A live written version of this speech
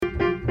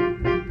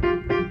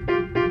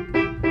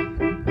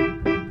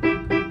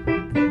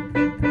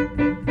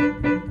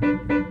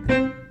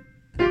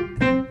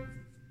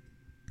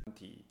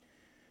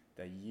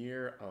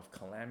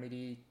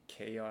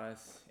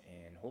us,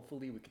 and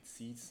hopefully we could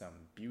see some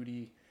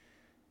beauty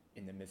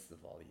in the midst of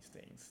all these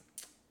things.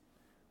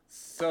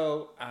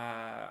 So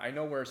I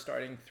know we're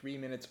starting 3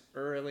 minutes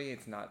early.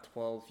 It's not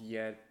 12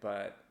 yet,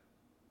 but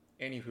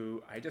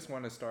anywho, I just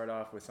want to start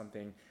off with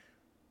something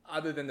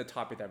other than the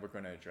topic that we're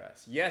going to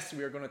address. Yes,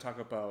 we are going to talk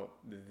about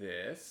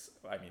this.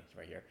 I mean,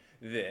 right here,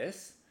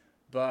 this.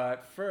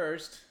 But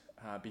first,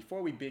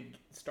 before we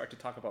start to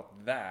talk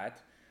about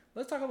that,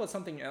 let's talk about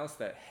something else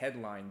that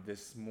headlined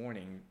this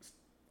morning,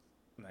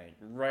 like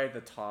right at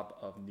the top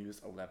of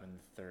News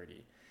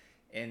 1130,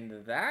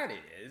 and that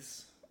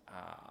is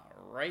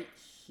right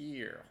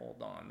here.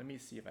 Hold on, let me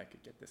see if I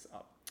could get this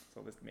up.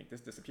 So let's make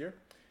this disappear.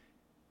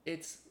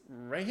 It's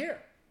right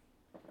here.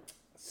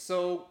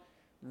 So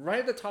right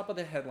at the top of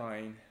the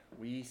headline,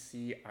 we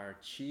see our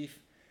Chief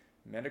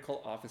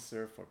Medical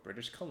Officer for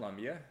British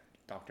Columbia,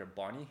 Dr.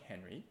 Bonnie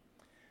Henry,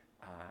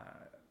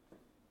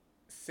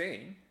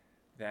 saying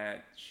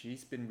that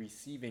she's been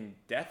receiving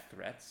death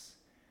threats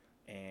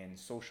and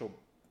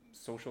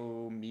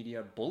social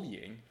media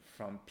bullying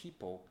from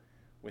people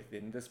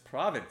within this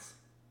province.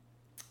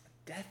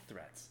 Death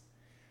threats.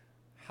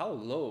 How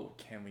low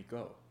can we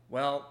go?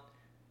 Well,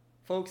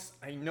 folks,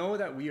 I know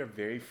that we are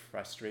very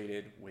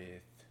frustrated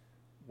with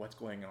what's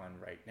going on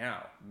right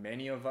now.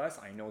 Many of us,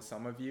 I know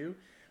some of you,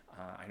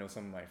 I know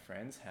some of my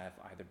friends have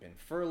either been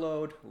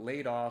furloughed,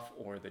 laid off,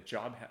 or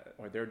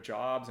their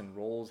jobs and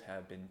roles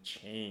have been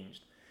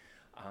changed.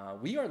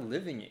 We are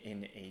living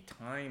in a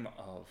time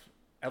of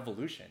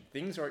evolution.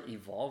 Things are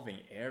evolving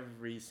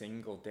every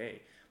single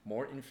day.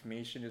 More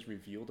information is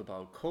revealed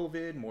about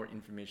COVID, more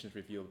information is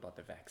revealed about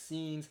the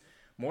vaccines,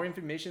 more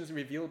information is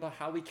revealed about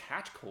how we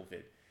catch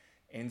COVID.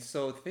 And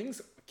so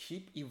things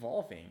keep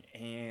evolving.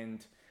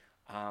 And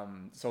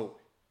so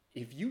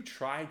if you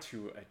try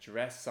to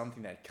address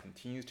something that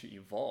continues to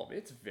evolve,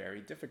 it's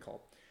very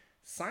difficult.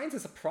 Science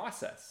is a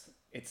process.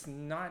 It's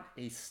not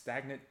a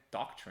stagnant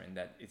doctrine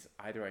that is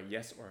either a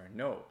yes or a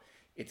no.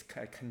 It's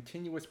a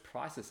continuous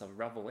process of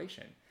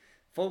revelation.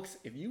 Folks,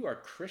 if you are a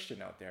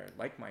Christian out there,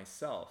 like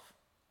myself,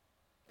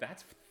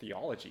 that's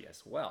theology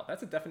as well.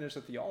 That's a definition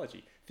of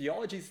theology.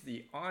 Theology is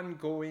the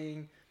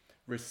ongoing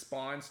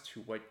response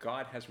to what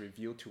God has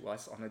revealed to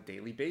us on a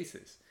daily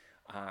basis.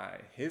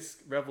 His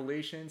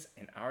revelations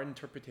and our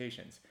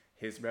interpretations.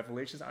 His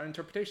revelations, our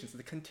interpretations,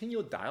 the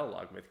continual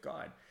dialogue with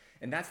God.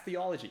 And that's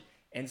theology.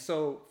 And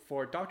so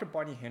for Dr.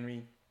 Bonnie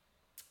Henry,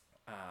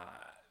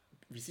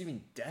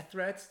 receiving death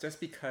threats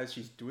just because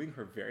she's doing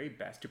her very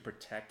best to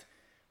protect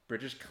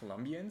British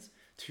Columbians,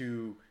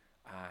 to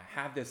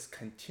have this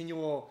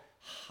continual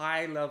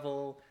high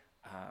level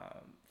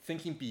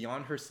thinking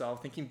beyond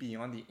herself, thinking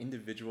beyond the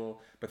individual,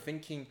 but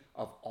thinking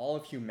of all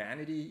of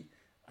humanity,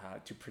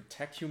 to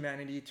protect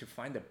humanity, to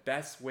find the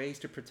best ways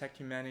to protect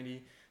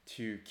humanity,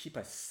 to keep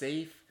us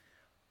safe.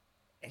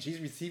 And she's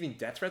receiving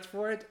death threats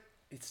for it.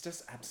 It's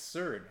just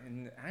absurd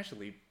and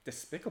actually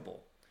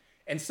despicable.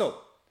 And so,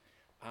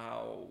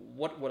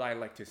 what would I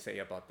like to say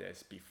about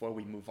this before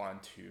we move on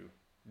to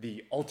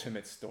the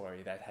ultimate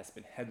story that has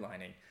been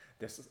headlining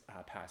this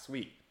past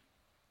week?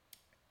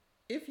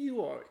 If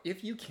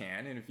you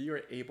can, and if you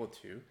are able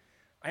to,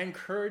 I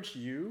encourage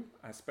you,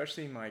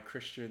 especially my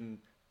Christian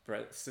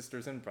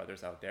sisters and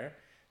brothers out there,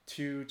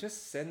 to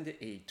just send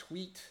a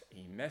tweet,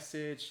 a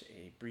message,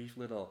 a brief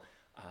little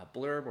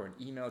blurb or an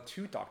email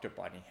to Dr.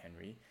 Bonnie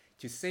Henry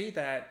to say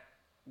that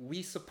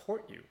we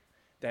support you,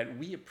 that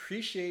we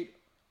appreciate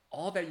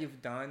all that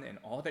you've done and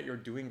all that you're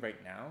doing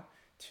right now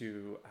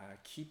to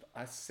keep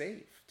us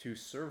safe, to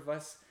serve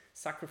us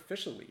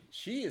sacrificially.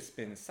 She has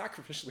been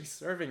sacrificially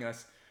serving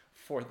us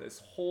for this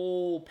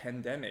whole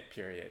pandemic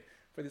period,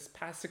 for this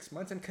past 6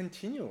 months and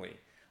continually.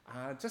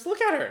 Just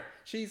look at her.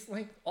 She's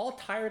like all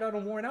tired out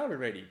and worn out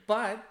already,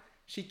 but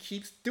she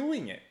keeps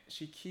doing it.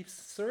 She keeps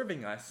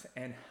serving us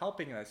and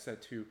helping us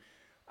to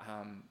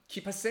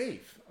keep us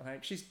safe.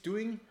 Like, she's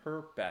doing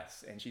her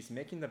best, and she's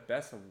making the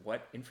best of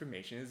what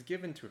information is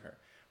given to her.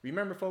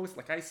 Remember, folks,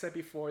 like I said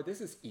before,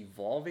 this is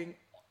evolving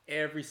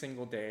every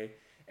single day,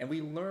 and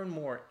we learn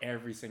more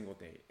every single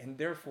day. And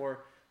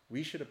therefore,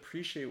 we should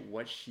appreciate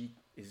what she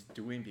is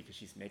doing because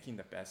she's making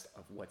the best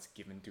of what's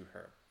given to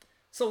her.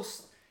 So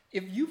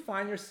if you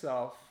find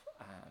yourself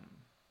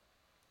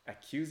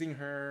accusing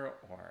her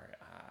or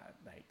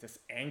like just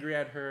angry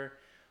at her,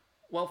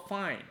 well,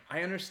 fine.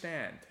 I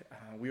understand.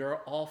 We are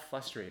all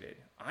frustrated.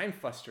 I'm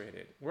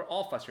frustrated. We're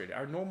all frustrated.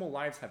 Our normal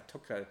lives have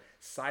took a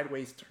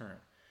sideways turn.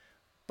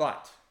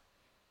 But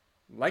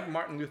like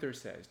Martin Luther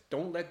says,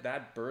 don't let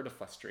that bird of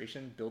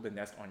frustration build a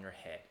nest on your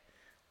head.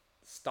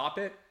 Stop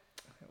it,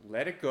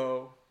 let it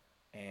go,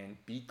 and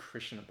be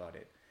Christian about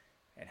it.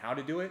 And how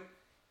to do it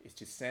is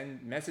to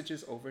send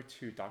messages over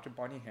to Dr.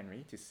 Bonnie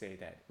Henry to say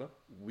that, look,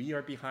 we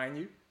are behind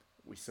you,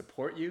 we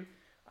support you,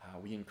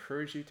 we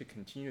encourage you to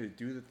continue to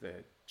do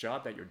the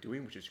job that you're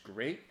doing, which is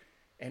great.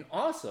 And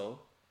also,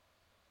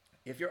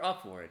 if you're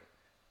up for it,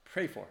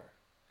 pray for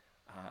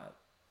her.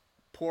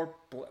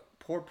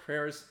 Pour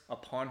prayers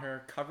upon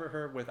her, cover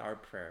her with our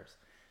prayers,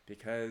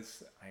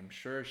 because I'm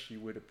sure she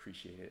would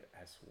appreciate it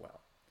as well.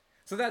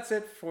 So that's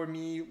it for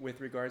me with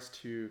regards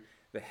to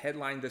the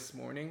headline this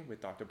morning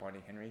with Dr.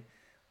 Bonnie Henry.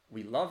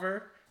 We love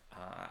her.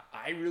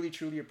 I really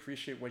truly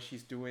appreciate what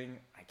she's doing.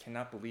 I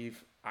cannot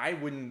believe I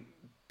wouldn't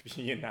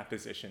be in that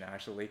position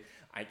actually.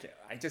 I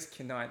just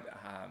cannot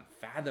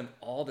fathom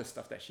all the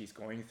stuff that she's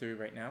going through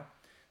right now.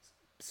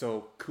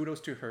 So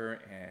kudos to her,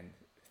 and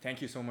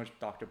thank you so much,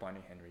 Dr. Bonnie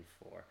Henry,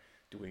 for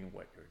doing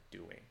what you're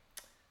doing.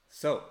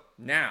 So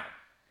now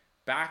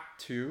back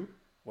to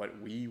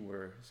what we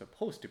were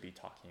supposed to be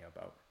talking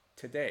about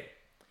today.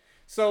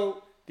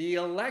 So the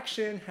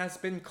election has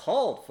been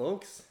called,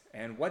 folks.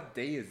 And what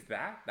day is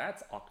that?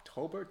 That's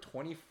October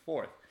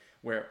 24th,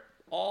 where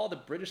all the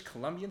British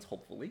Columbians,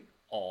 hopefully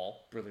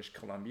all British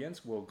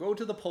Columbians, will go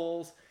to the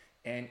polls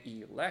and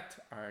elect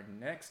our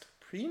next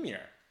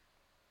premier.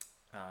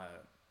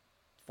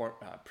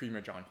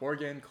 Premier John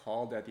Horgan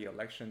called the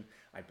election,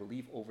 I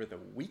believe, over the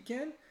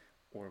weekend,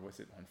 or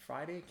was it on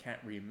Friday? Can't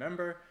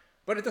remember,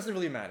 but it doesn't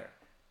really matter.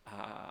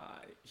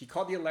 He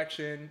called the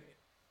election,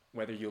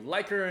 whether you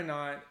like it or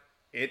not,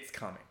 it's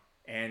coming,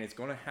 and it's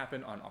going to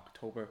happen on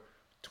October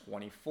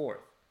 24th.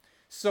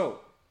 So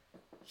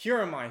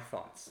here are my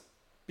thoughts.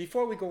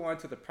 Before we go on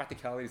to the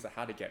practicalities of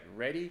how to get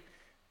ready,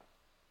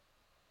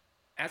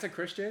 as a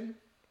Christian,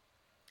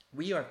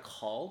 we are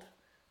called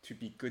to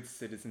be good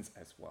citizens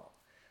as well.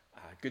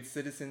 Good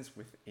citizens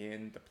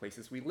within the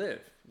places we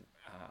live.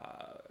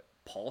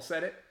 Paul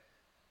said it,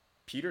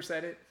 Peter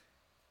said it,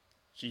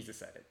 Jesus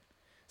said it.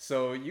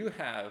 So you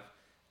have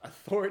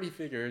authority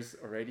figures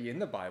already in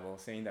the Bible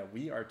saying that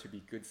we are to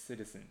be good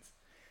citizens.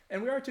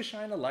 And we are to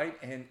shine a light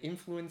and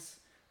influence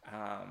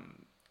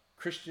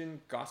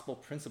Christian gospel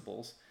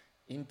principles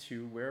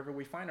into wherever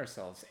we find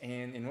ourselves.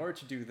 And in order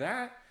to do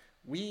that,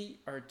 we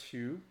are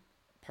to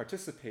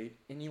participate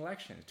in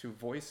elections, to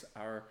voice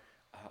our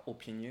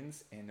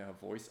opinions and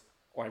voice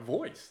our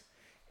voice.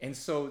 And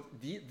so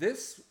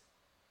these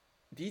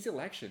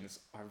elections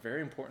are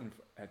very important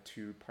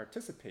to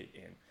participate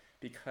in,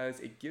 because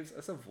it gives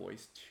us a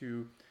voice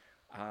to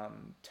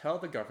tell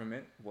the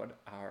government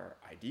what our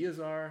ideas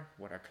are,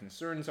 what our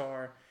concerns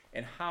are,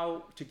 and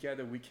how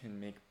together we can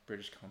make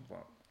British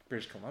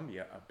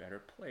Columbia a better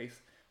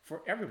place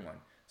for everyone,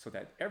 so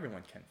that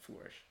everyone can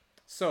flourish.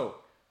 So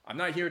I'm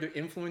not here to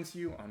influence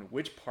you on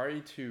which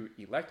party to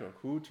elect or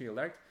who to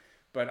elect,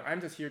 but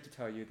I'm just here to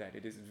tell you that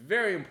it is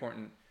very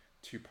important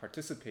to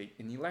participate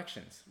in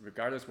elections,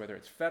 regardless whether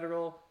it's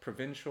federal,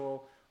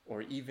 provincial,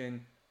 or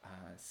even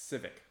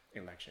civic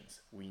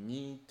elections. We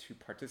need to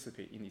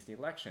participate in these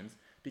elections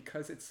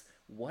because it's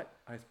what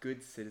a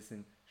good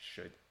citizen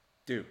should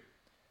do.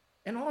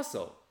 And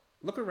also,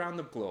 look around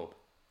the globe.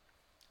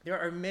 There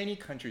are many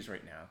countries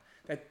right now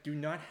that do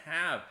not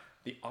have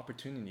the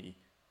opportunity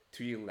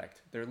to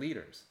elect their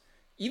leaders.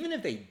 Even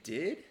if they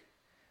did,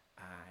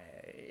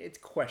 it's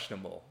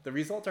questionable. The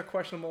results are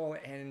questionable,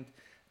 and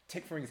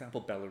take, for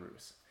example,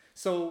 Belarus.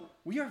 So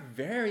we are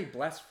very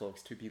blessed,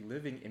 folks, to be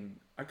living in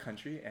a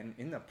country and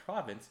in a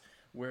province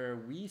where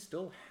we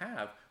still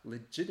have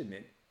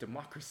legitimate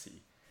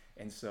democracy.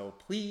 And so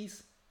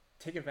please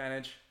take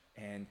advantage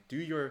and do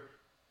your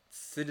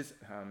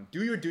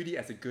duty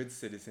as a good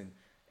citizen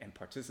and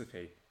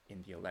participate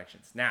in the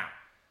elections. Now,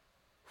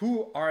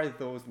 who are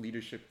those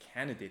leadership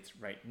candidates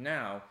right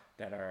now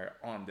that are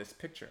on this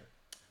picture?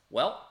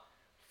 Well,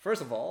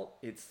 first of all,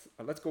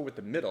 let's go with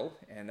the middle,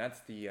 and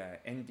that's the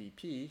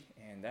NDP,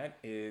 and that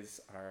is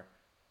our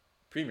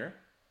Premier,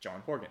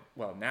 John Horgan.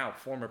 Well, now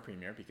former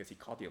Premier, because he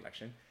called the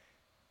election.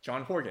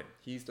 John Horgan,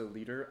 he's the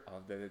leader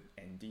of the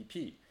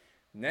NDP.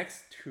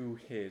 Next to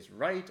his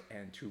right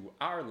and to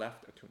our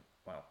left,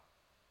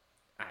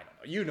 I don't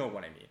know, you know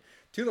what I mean.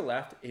 To the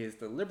left is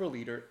the Liberal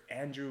leader,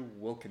 Andrew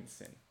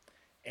Wilkinson.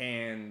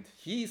 And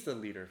he's the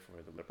leader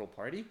for the Liberal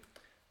Party.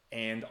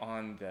 And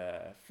on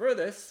the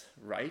furthest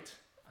right,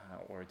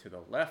 or to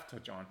the left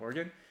of John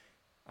Horgan,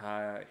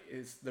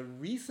 is the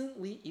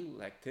recently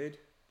elected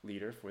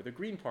leader for the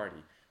Green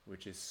Party,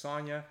 which is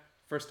Sonia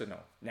Furstenau.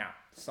 Now,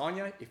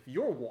 Sonia, if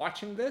you're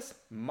watching this,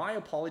 my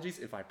apologies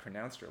if I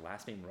pronounced your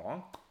last name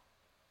wrong.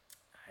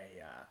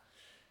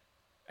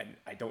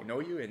 I don't know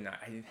you, and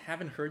I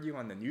haven't heard you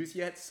on the news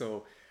yet,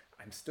 so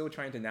I'm still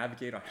trying to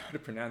navigate on how to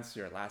pronounce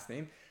your last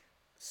name.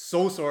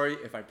 So sorry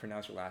if I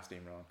pronounced your last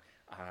name wrong.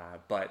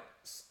 But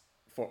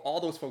for all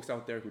those folks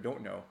out there who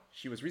don't know,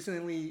 she was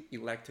recently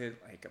elected,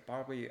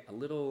 probably a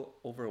little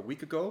over a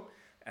week ago,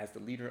 as the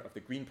leader of the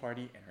Green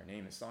Party, and her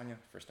name is Sonia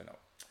Furstenau.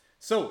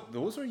 So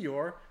those are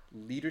your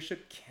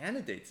leadership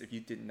candidates, if you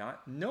did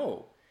not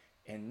know.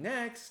 And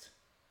next,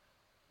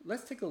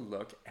 let's take a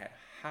look at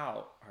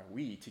how are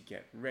we to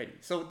get ready.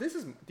 So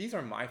these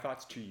are my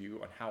thoughts to you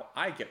on how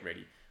I get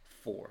ready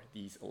for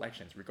these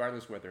elections,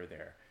 regardless whether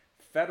they're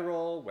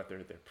federal,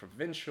 whether they're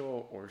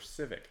provincial or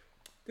civic.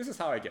 This is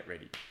how I get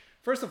ready.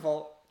 First of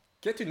all,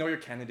 get to know your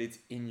candidates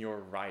in your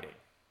riding.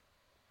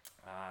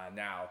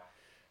 Now,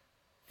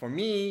 for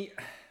me,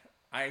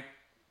 I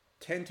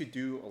tend to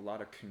do a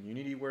lot of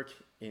community work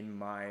in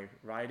my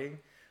riding,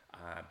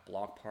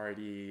 block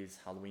parties,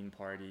 Halloween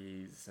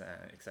parties,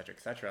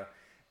 etc.,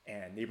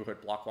 and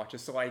neighborhood block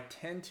watches. So I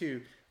tend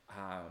to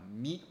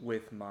meet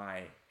with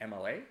my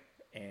MLA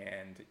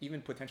and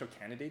even potential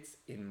candidates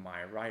in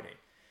my writing.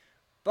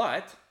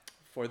 But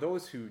for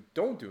those who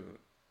don't do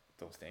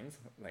those things,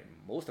 like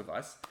most of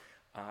us,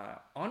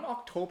 on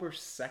October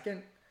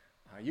 2nd,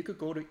 you could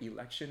go to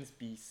Elections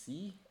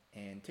BC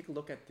and take a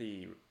look at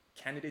the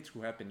candidates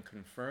who have been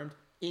confirmed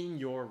in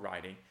your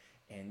riding,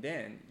 and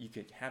then you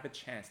could have a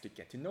chance to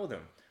get to know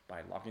them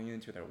by logging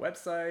into their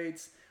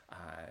websites,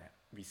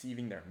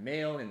 receiving their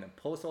mail in the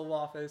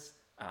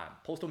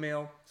postal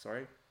mail,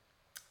 sorry,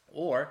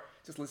 or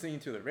just listening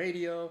to the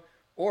radio,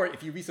 or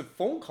if you receive a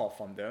phone call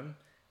from them,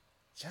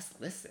 just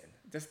listen.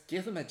 Just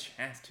give them a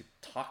chance to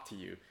talk to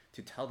you,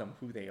 to tell them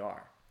who they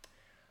are.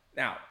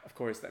 Now, of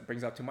course, that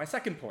brings up to my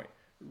second point.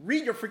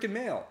 Read your freaking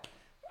mail.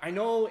 I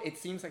know it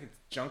seems like it's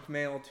junk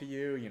mail to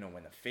you,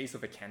 when the face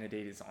of a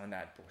candidate is on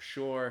that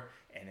brochure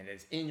and it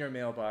is in your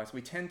mailbox.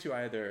 We tend to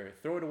either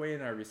throw it away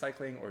in our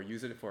recycling or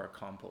use it for a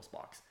compost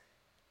box.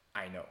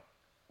 I know.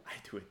 I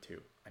do it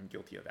too. I'm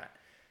guilty of that.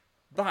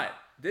 But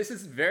this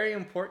is very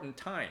important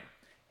time.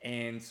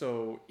 And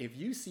so if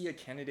you see a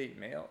candidate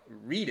mail,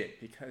 read it,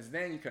 because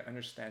then you can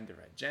understand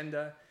their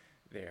agenda,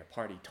 their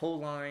party toll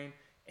line,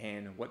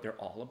 and what they're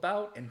all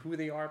about and who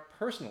they are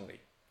personally.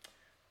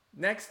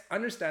 Next,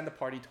 understand the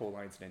party toll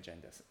lines and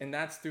agendas. And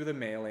that's through the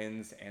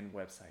mail-ins and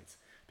websites.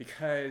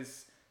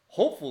 Because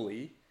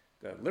hopefully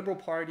the Liberal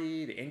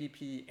Party, the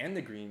NDP, and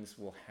the Greens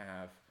will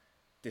have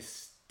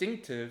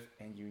distinctive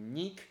and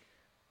unique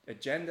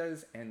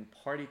agendas and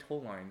party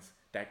toll lines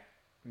that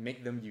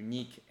make them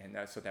unique, and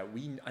so that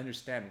we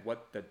understand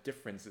what the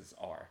differences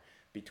are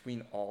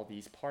between all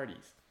these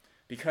parties.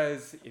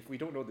 Because if we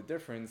don't know the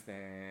difference,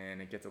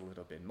 then it gets a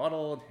little bit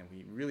muddled, and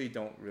we really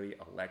don't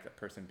elect a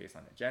person based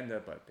on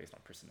agenda, but based on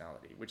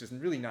personality, which is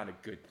really not a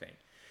good thing.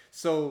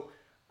 So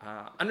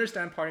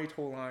understand party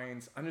toll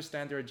lines,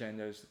 understand their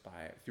agendas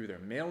through their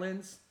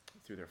mail-ins,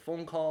 through their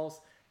phone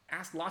calls,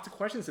 ask lots of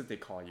questions if they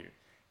call you,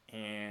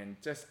 and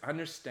just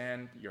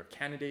understand your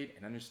candidate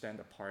and understand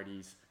the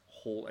party's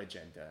whole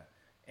agenda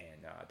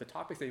and the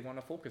topics they want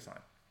to focus on.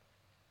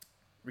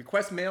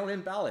 Request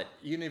mail-in ballot,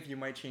 even if you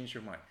might change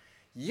your mind.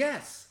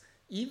 Yes,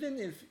 even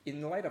if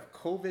in light of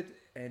COVID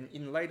and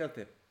in light of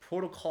the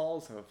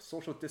protocols of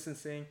social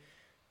distancing,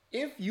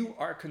 if you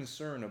are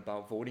concerned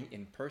about voting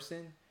in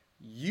person,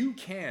 you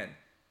can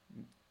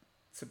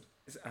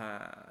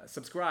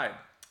subscribe,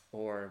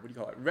 or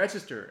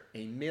register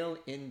a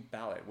mail-in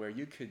ballot where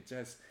you could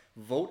just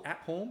vote at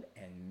home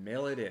and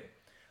mail it in.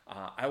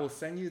 I will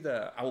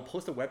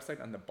post a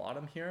website on the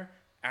bottom here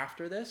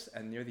after this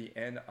and near the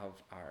end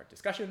of our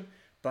discussion.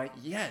 But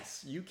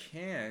yes, you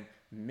can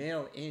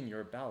mail in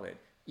your ballot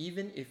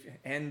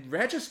and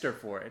register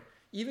for it.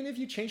 Even if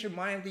you change your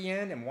mind at the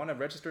end and want to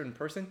register in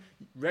person,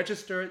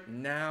 register it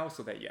now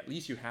so that at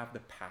least you have the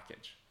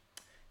package.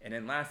 And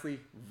then lastly,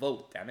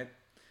 vote, damn it.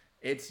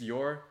 It's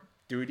your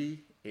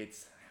duty.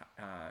 It's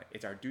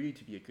our duty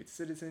to be a good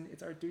citizen.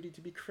 It's our duty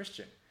to be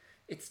Christian.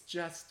 It's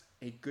just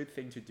a good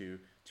thing to do,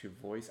 to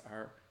voice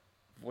our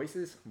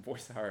voices,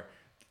 voice our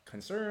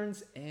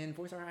concerns, and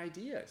voice our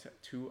ideas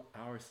to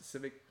our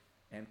civic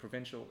and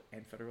provincial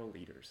and federal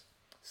leaders.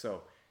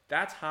 So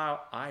that's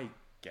how I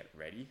get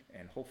ready,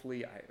 and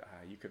hopefully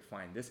you could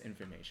find this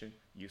information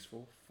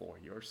useful for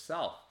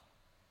yourself.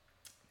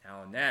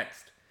 Now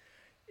next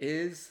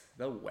is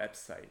the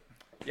website.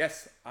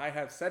 Yes, I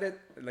have said it,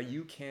 like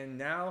you can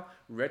now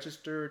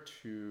register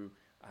to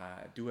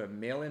do a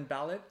mail-in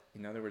ballot.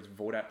 In other words,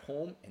 vote at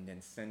home and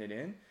then send it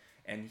in.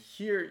 And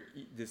here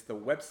is the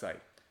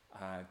website.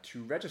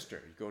 To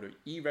register, you go to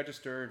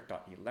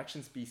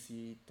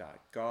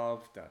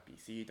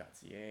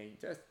eregister.electionsbc.gov.bc.ca.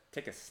 Just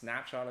take a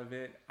snapshot of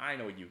it. I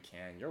know you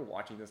can. You're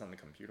watching this on the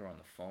computer, on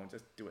the phone.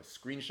 Just do a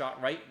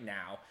screenshot right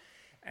now.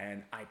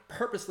 And I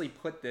purposely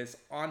put this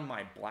on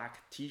my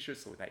black t-shirt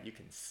so that you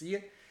can see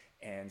it.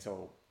 And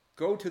so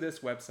go to this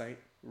website,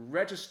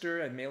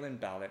 register a mail-in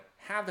ballot,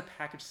 have the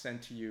package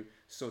sent to you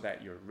so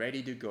that you're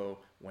ready to go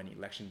when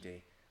election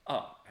day.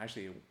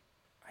 Actually,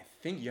 I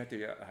think you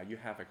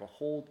have like a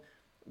whole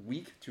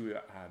week to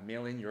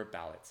mail in your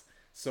ballots.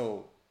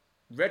 So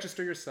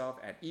register yourself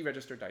at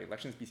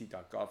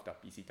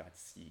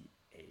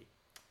eregister.electionsbc.gov.bc.ca.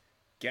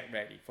 Get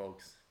ready,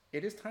 folks.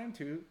 It is time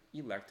to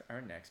elect our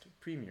next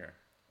premier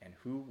and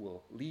who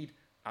will lead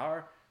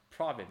our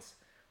province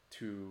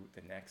to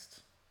the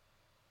next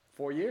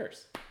 4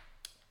 years.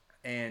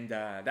 And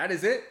that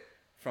is it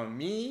from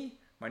me.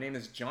 My name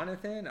is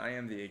Jonathan. I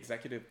am the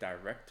Executive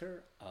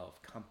Director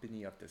of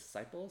Company of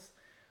Disciples,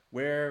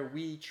 where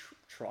we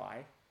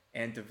try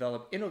and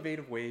develop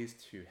innovative ways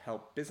to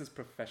help business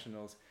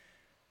professionals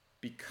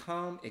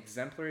become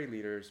exemplary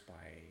leaders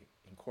by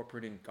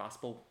incorporating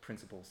gospel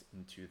principles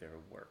into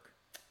their work.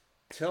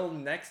 Till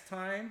next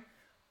time,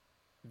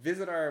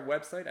 visit our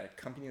website at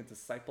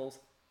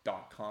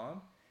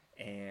companyofdisciples.com,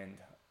 and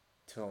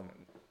till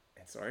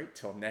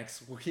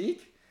next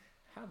week,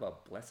 have a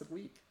blessed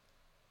week.